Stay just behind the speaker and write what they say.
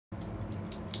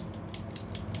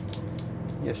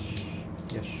Yes,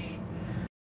 yes.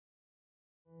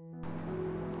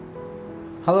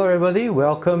 Hello everybody,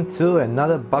 welcome to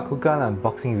another Bakugan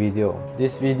unboxing video.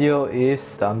 This video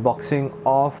is the unboxing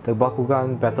of the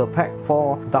Bakugan Battle Pack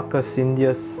for DARKUS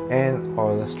CYNDEOUS and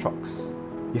AURELUS TROX.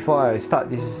 Before I start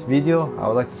this video, I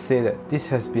would like to say that this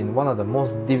has been one of the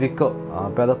most difficult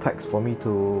battle packs for me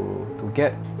to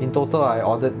get. In total, I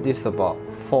ordered this about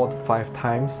 4 to 5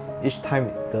 times. Each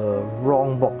time the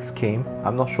wrong box came.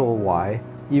 I'm not sure why.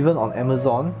 Even on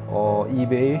Amazon or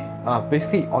eBay,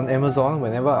 basically on Amazon,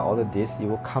 whenever I ordered this, it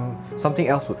will come, something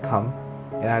else would come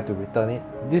and I had to return it.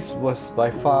 This was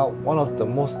by far one of the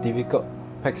most difficult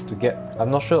packs to get. I'm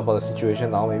not sure about the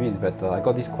situation now, maybe it's better. I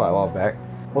got this quite a while back.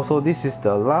 Also, this is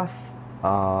the last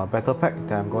battle pack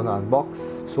that I'm gonna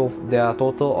unbox. So there are a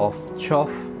total of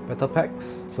 12 battle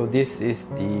packs. So this is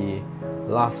the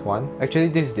last one. Actually,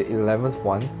 this is the 11th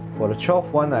one. For the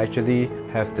 12th one, I actually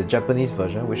have the Japanese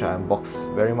version, which I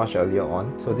unboxed very much earlier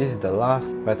on. So this is the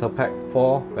last battle pack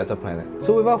for Battle Planet.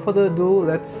 So without further ado,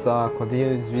 let's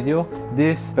continue this video.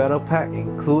 This battle pack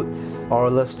includes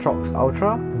AURELUS TROX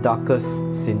Ultra,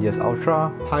 DARKUS CYNDEOUS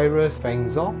Ultra, Pyrus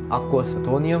Fangzor, Aquos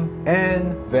Turtonium,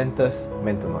 and Ventus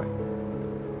Mantonoid.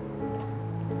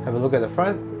 Have a look at the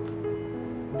front.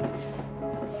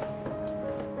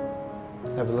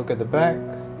 Have a look at the back.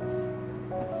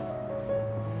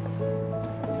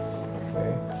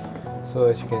 So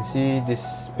as you can see, these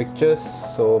pictures,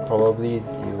 so probably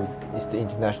it's the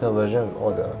international version with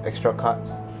all the extra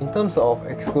cards. In terms of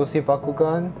exclusive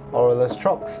Bakugan, AURELUS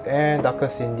TROX and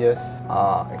DARKUS CYNDEOUS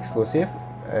are exclusive,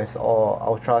 as all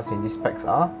Ultras in these packs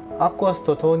are. Aquos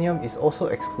Turtonium is also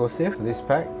exclusive to this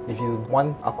pack. If you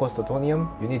want Aquos Turtonium,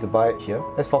 you need to buy it here.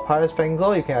 As for Pyrus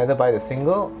Fangzor, you can either buy the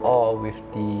single or with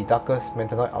the DARKUS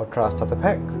Mantonoid Ultra starter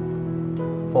pack.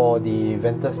 For the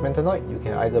Ventus Mantonoid, you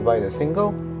can either buy the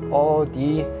single or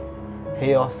the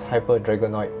Chaos Hyper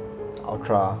Dragonoid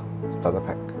Ultra starter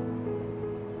pack.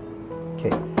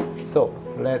 Okay, so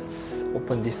let's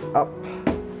open this up.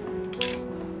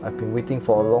 I've been waiting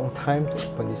for a long time to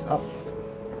open this up.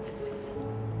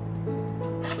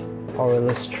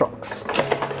 AURELUS TROX.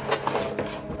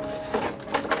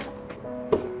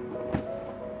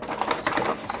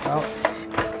 Out.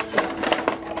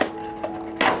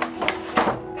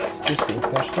 Is this the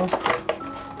international?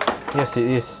 Yes, it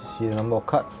is. See the number of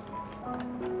cards.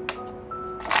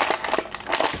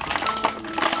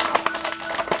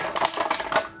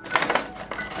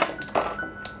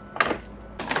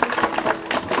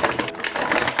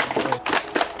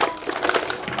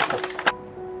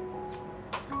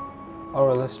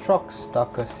 AURELUS TROX,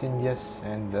 DARKUS CYNDEOUS,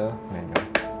 and the manual.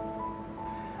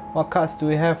 What cards do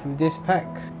we have with this pack?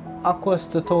 Aquos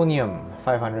Turtonium,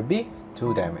 500B,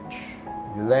 2 damage.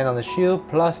 If you land on the shield,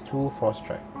 plus 2 Frost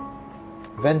Strike.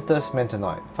 Ventus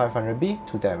Mantonoid, 500B,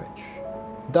 2 damage.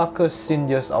 DARKUS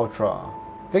CYNDEOUS Ultra.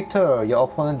 Victor, your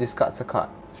opponent discards a card.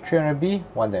 300B,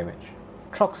 1 damage.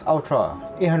 TROX Ultra,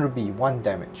 800B, 1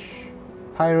 damage.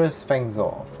 Pyrus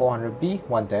Fangzor, 400B,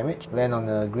 1 damage. Land on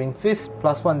a green fist,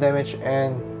 plus 1 damage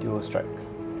and dual strike.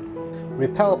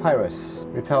 Repel Pyrus,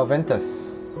 Repel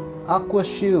Ventus. Aqua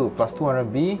Shield, plus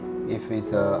 200B. If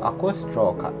it's Aquas,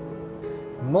 draw a card.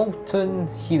 Molten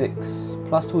Helix,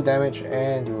 plus 2 damage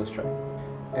and dual strike.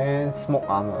 And Smoke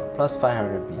Armor, plus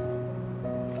 500B.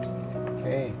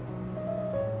 Okay,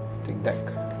 take deck.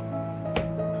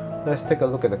 Let's take a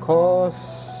look at the cores.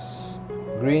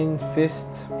 Green Fist,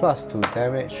 plus 2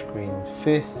 damage. Green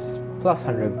Fist, plus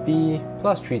 100B,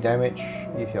 plus 3 damage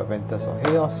if you're Ventus or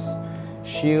Chaos.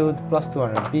 Shield, plus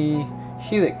 200B.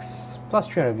 Helix, plus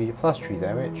 300B, plus 3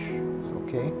 damage.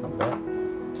 Okay, not bad.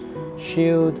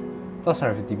 Shield, plus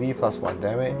 150B, plus 1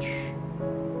 damage.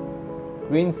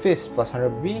 Green Fist, plus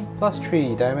 100B, plus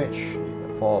 3 damage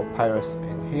for Pyrus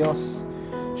and Chaos.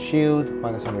 Shield,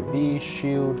 minus 100B.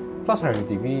 Shield, plus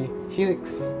 150B.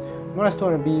 Helix, minus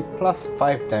 200B, plus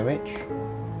 5 damage.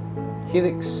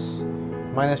 Helix,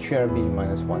 minus 300B,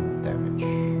 minus 1 damage.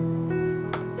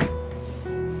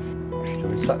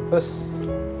 Should we start first?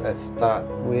 Let's start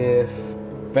with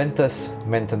Ventus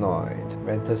Mantonoid.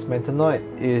 Ventus Mantonoid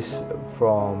is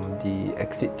from the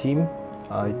Exit team.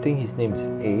 I think his name is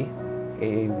AAY,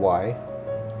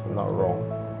 if I'm not wrong.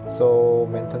 So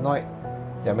Mantonoid,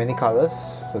 there are many colors,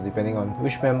 so depending on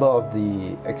which member of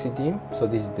the Exit team. So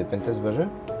this is the Ventus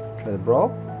version. Try the brawl.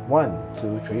 1,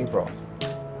 2, 3, brawl.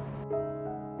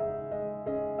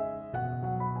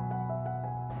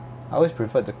 I always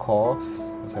preferred the cores,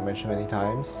 as I mentioned many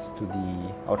times, to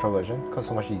the Ultra version because it's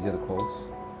so much easier to close.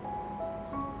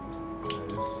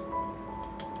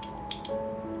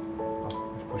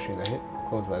 Pushing the hit,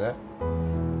 close like that.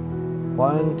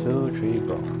 1, 2, 3,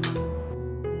 brawl.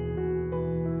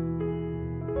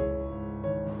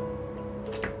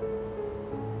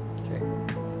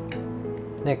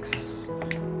 Next,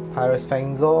 Pyrus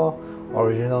Fangzor.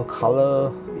 Original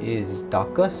color is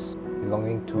Darkus,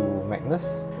 belonging to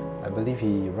Magnus. I believe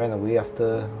he ran away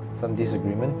after some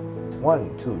disagreement.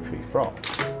 1, 2, 3, brawl.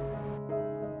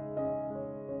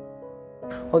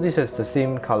 Oh, this is the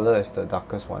same color as the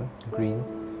Darkus one, green,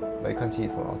 but you can't see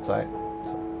it from outside.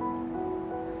 So,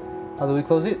 how do we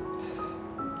close it?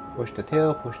 Push the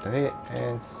tail, push the head,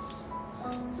 and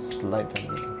slide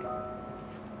them in.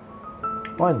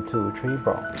 1, 2, 3,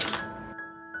 brawl.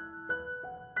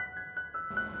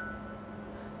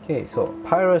 Okay, so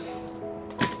Pyrus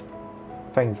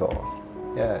Fangzor.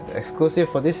 Yeah, the exclusive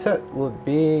for this set would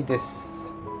be this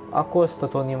Aquos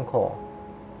Turtonium core.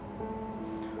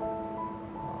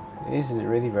 This is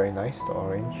really very nice, the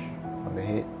orange on the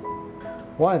head.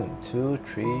 1, 2,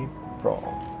 3, brawl.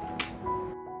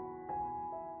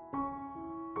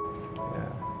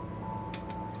 Yeah.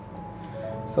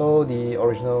 So the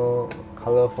original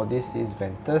color for this is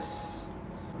Ventus.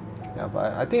 Yeah,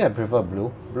 but I think I prefer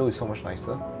blue. Blue is so much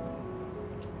nicer.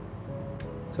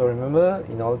 So remember,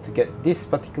 in order to get this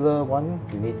particular one,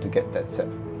 you need to get that set.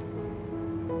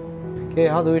 Okay,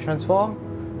 how do we transform?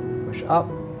 Push up,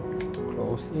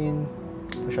 close in,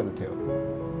 push out the tail.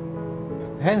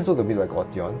 The hands look a bit like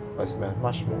Ortion, but it's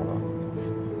much smaller.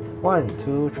 1,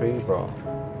 2, 3, brawl.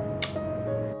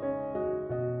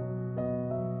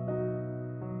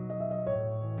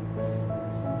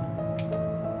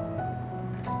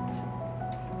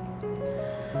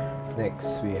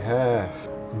 Next we have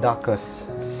DARKUS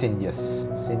CYNDEOUS.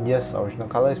 CYNDEOUS original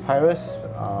color is Pyrus,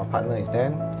 partner is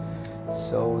Dan.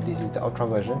 So this is the Ultra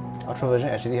version. Ultra version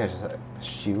actually has a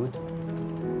shield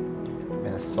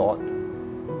and a sword.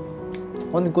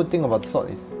 One good thing about the sword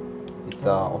is it's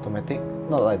automatic,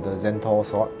 not like the Zentor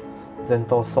sword.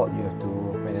 Zentor sword you have to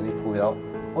manually pull it out.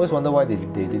 Always wonder why they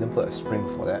didn't put a spring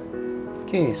for that.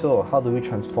 Okay, so how do we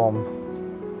transform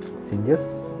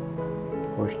CYNDEOUS?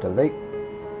 Push the leg.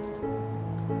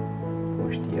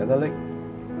 Push the other leg,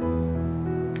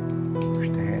 push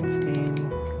the hands in,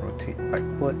 rotate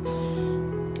backwards,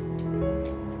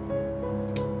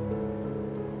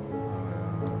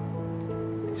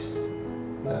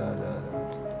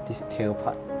 this tail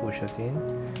part pushes in,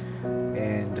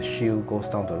 and the shield goes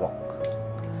down to lock.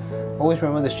 Always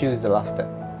remember the shield is the last step.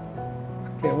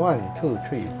 Okay, 1, 2,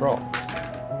 3, brawl.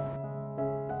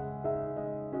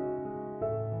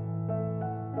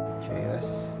 Okay,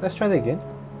 let's try that again.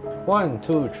 1,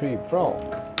 2, 3, brawl.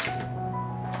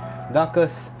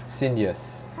 DARKUS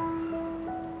CYNDEOUS.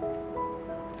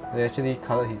 They actually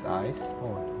color his eyes.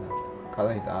 Oh no,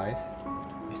 color his eyes.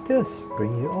 Is there a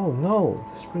spring here? Oh no,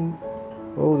 the spring.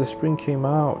 Oh, the spring came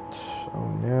out.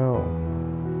 Oh no.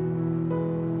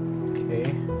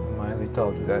 Okay, later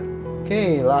I'll do that.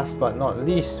 Okay, last but not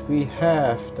least, we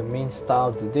have the main star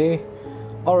of the day,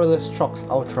 AURELUS TROX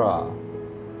Ultra.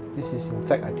 This is in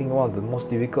fact I think one of the most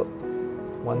difficult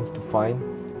ones to find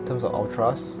in terms of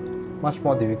ultras, much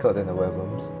more difficult than the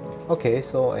Webworms. Okay,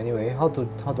 so anyway, how do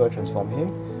I transform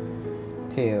him?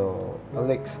 Tail,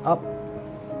 legs up,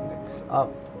 legs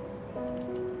up.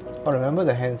 Oh, remember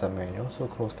the hands are manual, so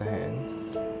close the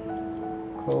hands,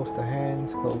 close the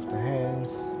hands, close the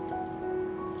hands.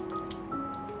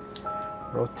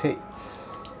 Rotate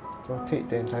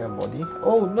the entire body.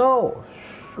 Oh no!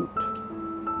 Shoot!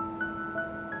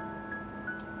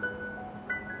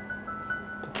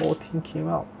 Whole thing came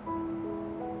out.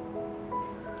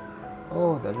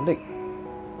 Oh, the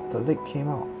leg came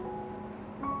out.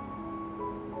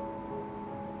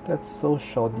 That's so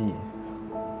shoddy.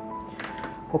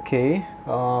 Okay,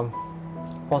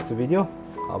 pause the video.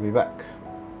 I'll be back.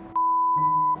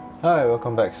 Hi,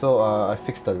 welcome back. So I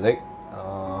fixed the leg.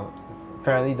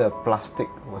 Apparently the plastic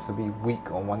was a bit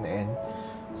weak on one end.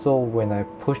 So when I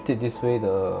pushed it this way,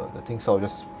 the thing sort of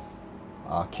just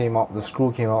came out. The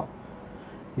screw came out.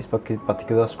 This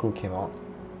particular screw came out.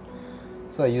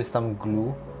 So I used some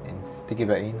glue and stick it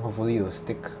back in. Hopefully it will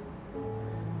stick.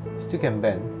 Still can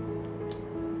bend.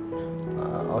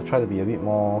 I'll try to be a bit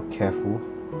more careful.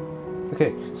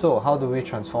 Okay, so how do we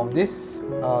transform this?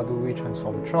 How do we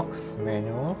transform Trox?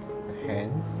 Manual, the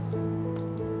hands.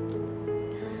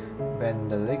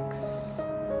 Bend the legs.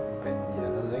 Bend the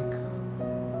other leg.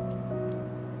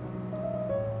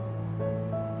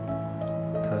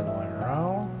 Turn one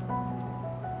around.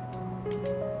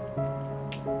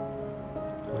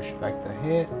 Push back the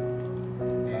head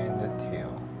and the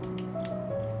tail.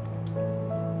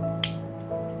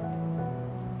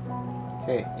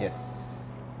 Okay, yes.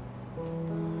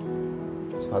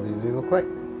 So how does it look like?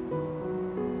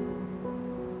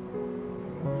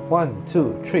 1,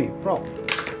 2, 3, brawl.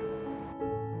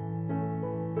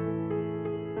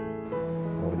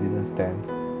 Oh, it didn't stand.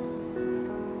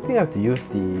 think I have to use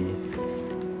the...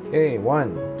 Okay,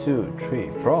 1, 2, 3,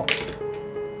 brawl.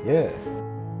 Yeah.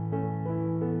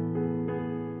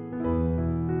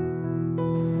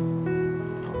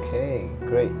 Okay,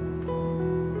 great.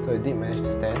 So it did manage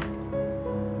to stand.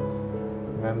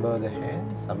 Remember the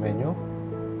hand, sub-menu.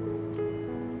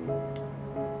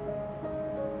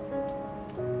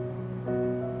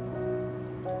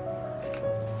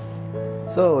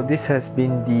 So this has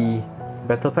been the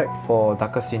battle pack for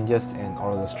DARKUS CYNDEOUS and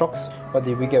AURELUS TROX. What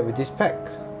did we get with this pack?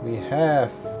 We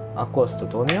have Aquos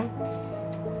Turtonium,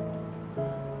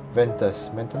 Ventus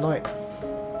Mantonoid,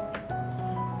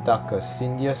 DARKUS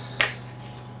CYNDEOUS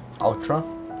Ultra,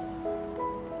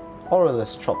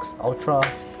 AURELUS TROX Ultra,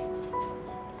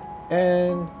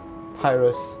 and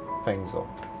Pyrus Fangzor,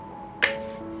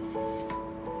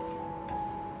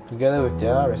 together with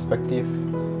their respective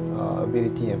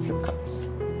ability and flip cards.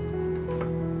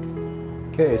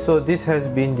 Okay, so this has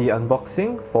been the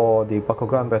unboxing for the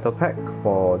Bakugan Battle Pack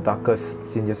for DARKUS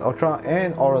CYNDEOUS Ultra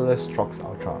and AURELUS TROX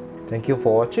Ultra. Thank you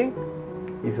for watching.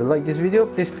 If you like this video,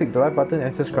 please click the like button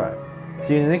and subscribe.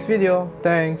 See you in the next video.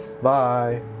 Thanks,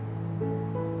 bye.